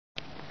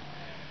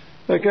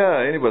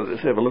Okay, anybody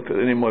that's ever looked at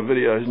any of my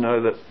videos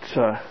know that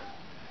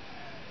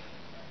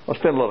I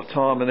spend a lot of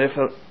time and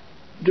effort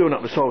doing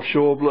up this old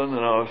Shoreblin,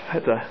 and I've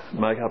had to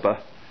make up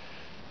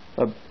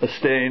a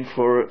stand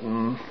for it,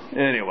 and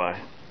anyway,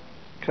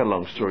 cut a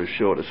long story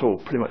short, it's all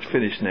pretty much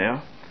finished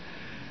now.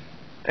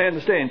 And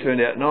the stand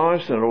turned out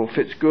nice and it all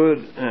fits good,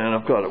 and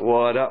I've got it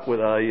wired up with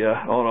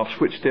a on-off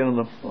switch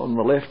down on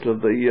the left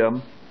of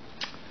the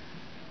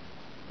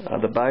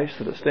base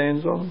that it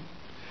stands on.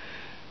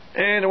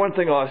 And the one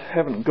thing I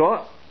haven't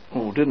got,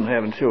 or didn't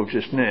have until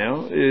just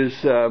now, is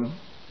a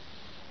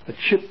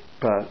chip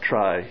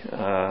tray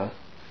to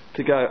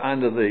go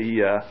under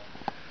the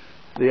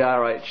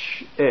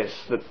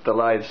RHS that the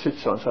lathe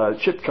sits on. So the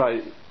chip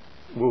tray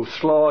will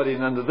slide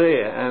in under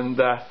there, and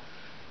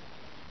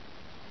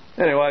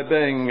anyway,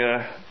 being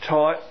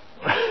tight,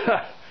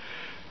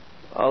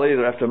 I'll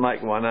either have to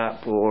make one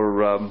up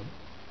or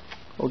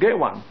get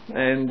one.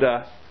 And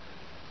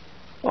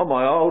on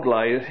my old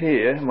lathe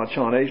here, my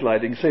Chinese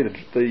lathe, you can see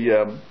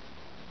the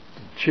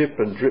chip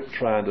and drip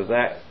tray under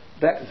that.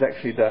 That is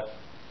actually the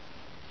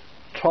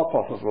top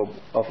off of one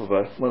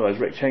of those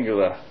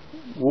rectangular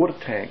water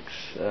tanks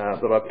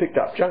that I picked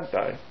up junk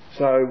day.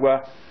 So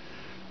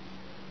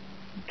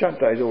junk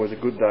day is always a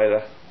good day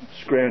to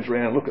scrounge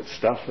around and look at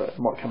stuff that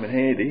might come in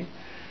handy.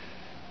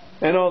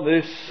 And on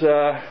this,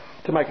 to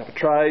make up a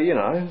tray, you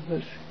know,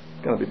 there's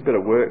going to be a bit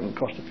of work and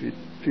cost a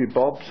few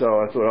bob,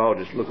 so I thought I'll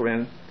just look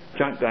around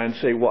junk day and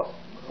see what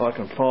I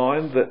can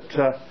find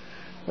that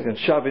I can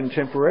shove in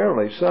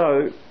temporarily.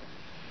 So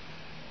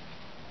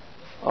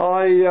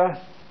I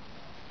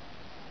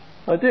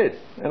did,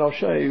 and I'll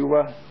show you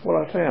what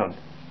I found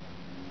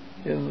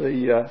in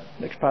the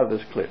next part of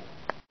this clip.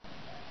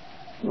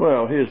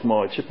 Well, here's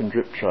my chip and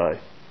drip tray,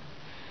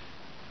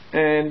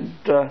 and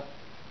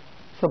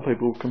some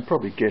people can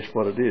probably guess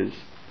what it is.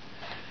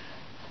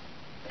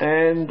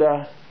 And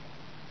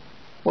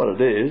what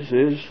it is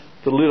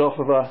the lid off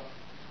of a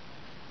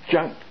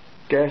junk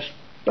gas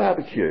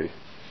barbecue.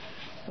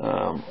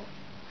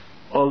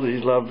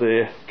 Aussies love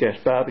their gas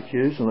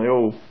barbecues, and they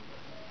all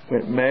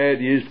went mad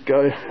years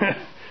ago.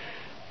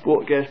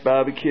 Bought gas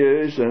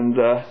barbecues, and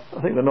I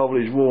think the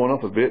novelty's worn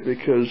off a bit,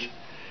 because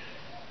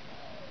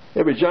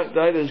every junk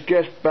day there's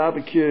gas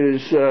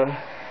barbecues thrown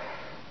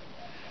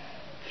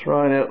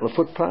out the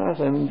footpath,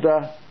 and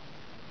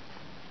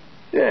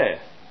yeah,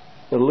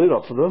 the lid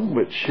off of them,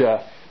 which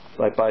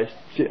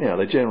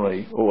they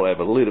generally all have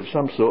a lid of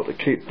some sort to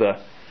keep the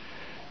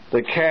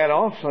cat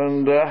off,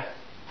 and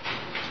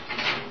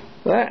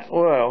that,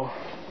 well,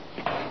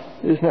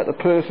 isn't that the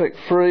perfect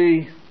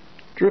free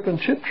drip and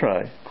chip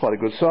tray? Quite a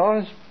good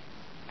size,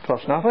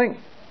 costs nothing,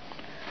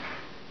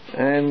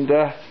 and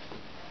you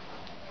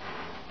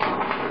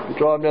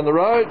drive down the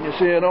road and you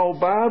see an old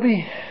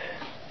Barbie,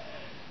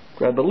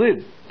 grab the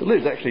lid. The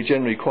lid's actually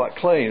generally quite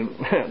clean.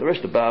 The rest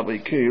of the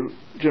barbecue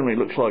generally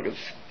looks like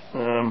it's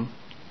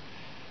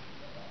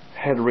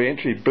had a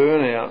re-entry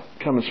burnout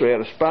coming through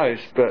outer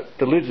space, but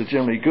the lids are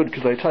generally good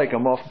because they take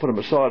them off and put them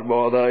aside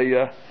while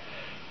the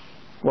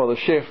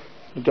chef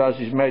does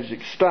his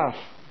magic stuff.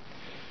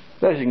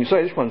 As you can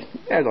see, this one's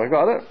as I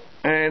got it,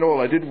 and all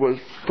I did was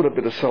put a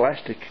bit of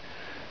Silastic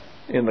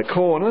in the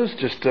corners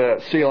just to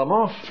seal them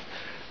off.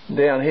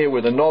 Down here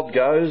where the knob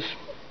goes,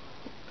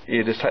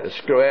 you just take the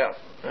screw out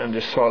and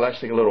just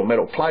Silastic a little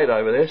metal plate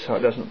over there so it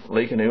doesn't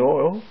leak any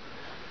oil,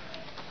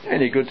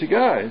 and you're good to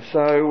go.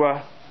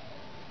 So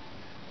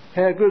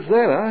how good's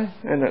that, eh?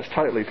 And that's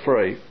totally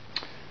free.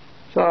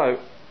 So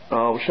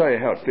I'll show you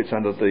how it fits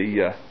under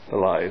the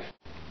lathe.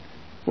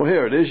 Well,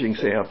 here it is. You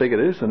can see how big it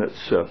is, and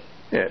it's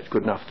yeah, it's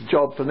good enough to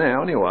job for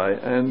now anyway.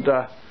 And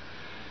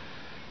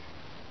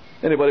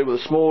anybody with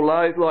a small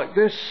lathe like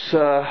this,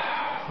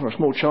 or a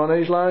small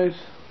Chinese lathe,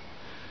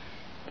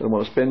 don't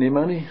want to spend any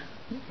money,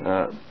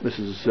 this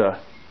is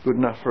good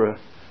enough for a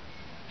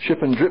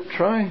chip and drip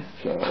tray.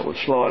 So I will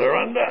slide her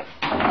under.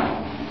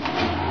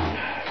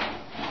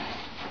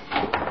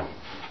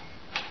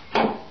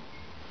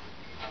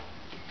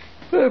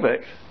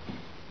 Perfect.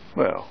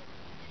 Well,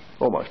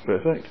 almost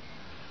perfect.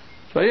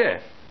 So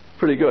yeah,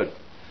 pretty good.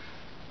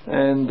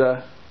 And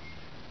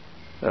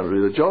that'll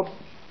do the job.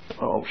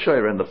 I'll show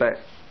you around the back,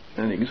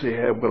 and you can see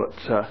how well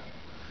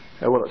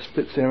it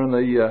splits there in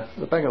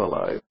the back of the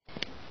lathe.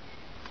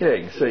 Yeah,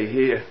 you can see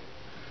here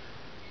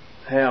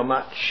how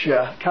much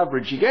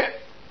coverage you get,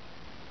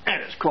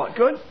 and it's quite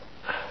good.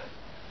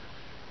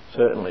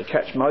 Certainly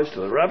catch most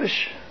of the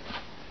rubbish.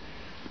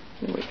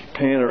 And we can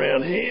pan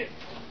around here.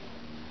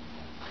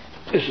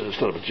 This is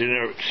sort of a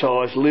generic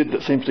size lid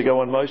that seems to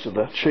go on most of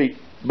the cheap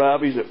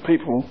Barbies that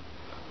people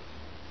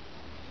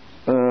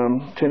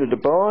tended to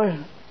buy.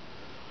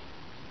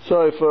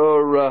 So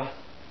for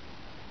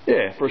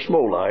yeah, for a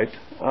small lathe,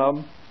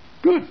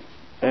 good.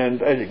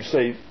 And as you can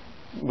see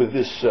with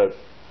this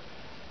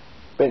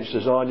bench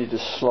design, you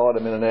just slide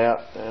them in and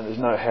out, and there's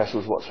no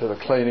hassles whatsoever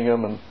cleaning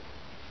them, and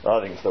I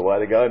think it's the way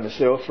to go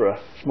myself for a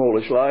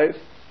smallish lathe.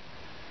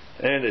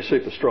 And they're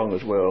super strong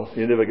as well.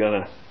 You're never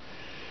going to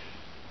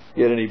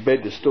get any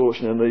bed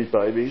distortion in these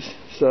babies.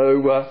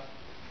 So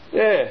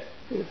yeah,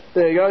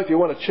 there you go. If you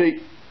want a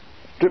cheap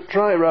drip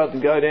tray rather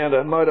than go down to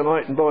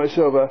Motormate and buy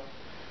yourself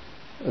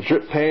a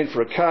drip pan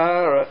for a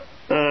car at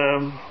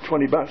 $20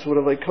 or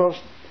whatever they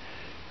cost.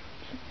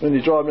 When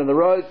you're driving down the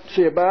road,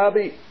 see a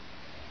barbie,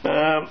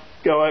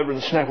 go over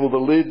and snap all the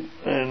lid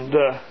and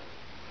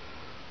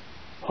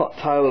hot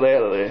tail it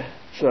out of there.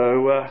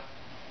 So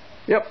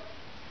yep,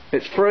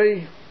 it's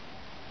free.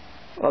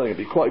 I think it'd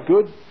be quite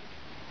good,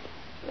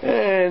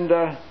 and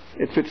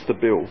it fits the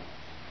bill.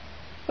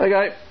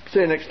 Okay, see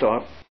you next time.